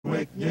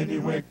wek, nyeni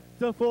wek.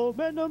 The four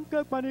menum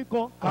ke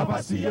paniko.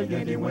 Habasiye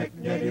nyeni wek,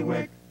 nyeni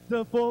wek.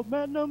 The four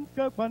menum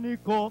ke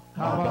paniko.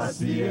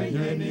 Habasiye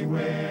nyeni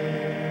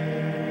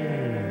wek.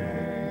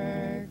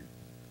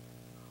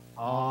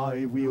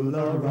 I will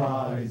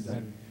arise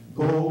and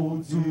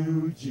go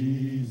to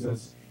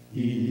Jesus.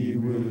 He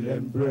will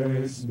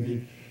embrace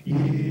me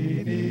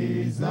in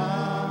his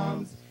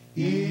arms,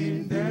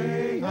 in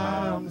the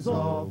arms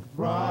of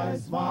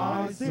Christ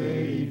my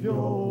Savior.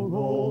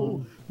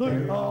 Oh,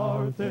 there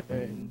are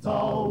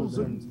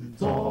 10,000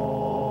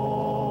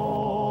 tall.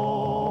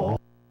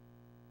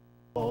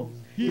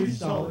 He's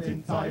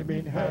shouting time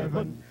in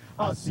heaven,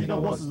 a sinner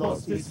was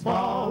lost is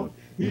found.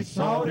 He's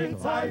shouting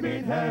time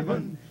in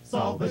heaven,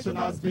 salvation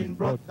has been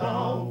brought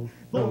down.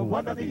 The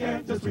one that the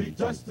angels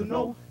rejoice to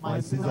know, my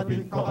sins have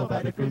been covered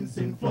by the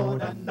crimson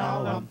flood, and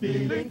now I'm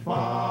feeling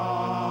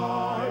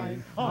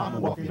fine.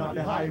 I'm walking on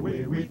the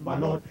highway with my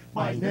Lord.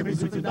 My name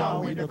is written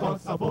down in the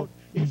God's above.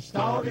 It's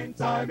shouting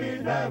time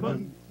in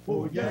heaven.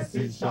 Oh yes,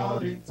 it's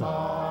shouting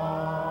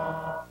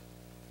time.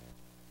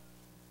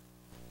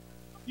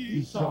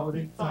 He's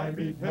shouting time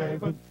in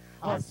heaven.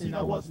 A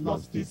sinner was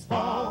lost is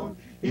found.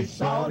 It's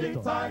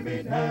shouting time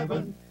in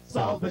heaven.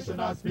 Salvation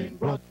has been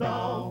brought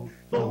down.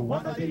 The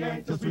one that the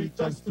angels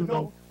rejoice to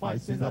know, my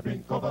sins have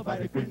been covered by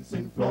the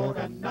crimson flood,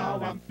 and now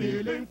I'm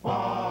feeling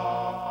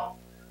fine.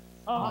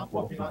 I'm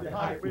walking on the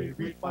highway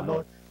with my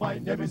Lord. My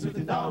name is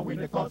written down in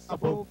the God's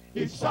above.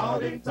 It's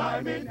shouting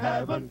time in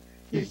heaven.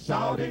 It's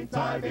shouting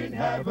time in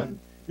heaven.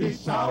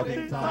 It's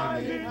shouting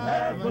time in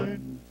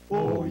heaven.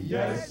 Oh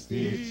yes,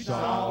 it's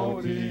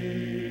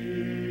shouting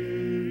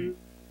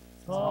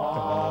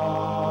time.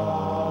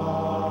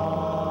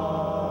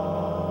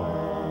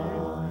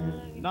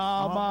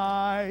 Now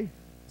my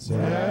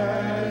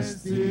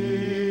testimony.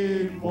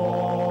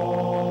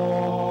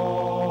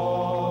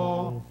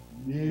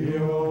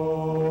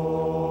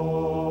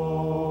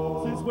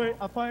 Since where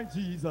I find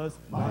Jesus,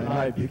 my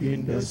life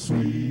begin the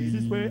sweet.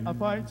 Since where I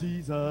find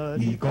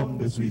Jesus, He come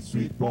the sweet,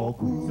 sweet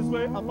boku. Since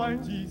where I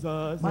find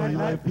Jesus, my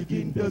life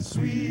begin the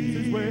sweet.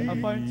 Since where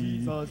I find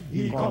Jesus,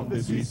 He come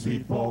the sweet,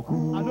 sweet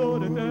boku. I know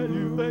they tell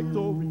you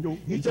victory.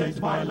 He changed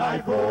my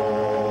life,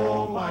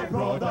 oh my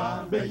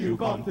brother, may you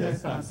come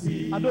test and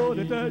see. I know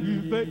they tell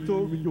you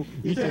victory.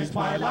 He changed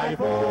my life,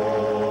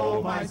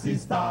 oh my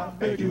sister,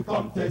 make you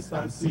come test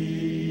and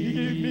see. He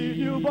give me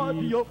new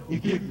body, yo. He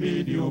give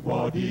me new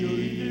body.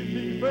 He give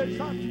me fresh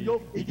heart,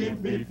 yo. He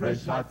give me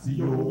fresh heart,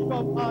 yo. He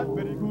come add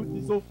very good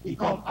things, so He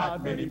come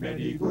add many,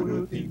 many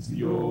good things,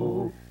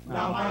 yo.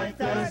 Now my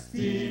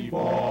testimony.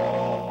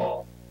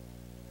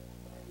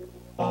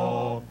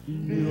 Oh,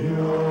 you.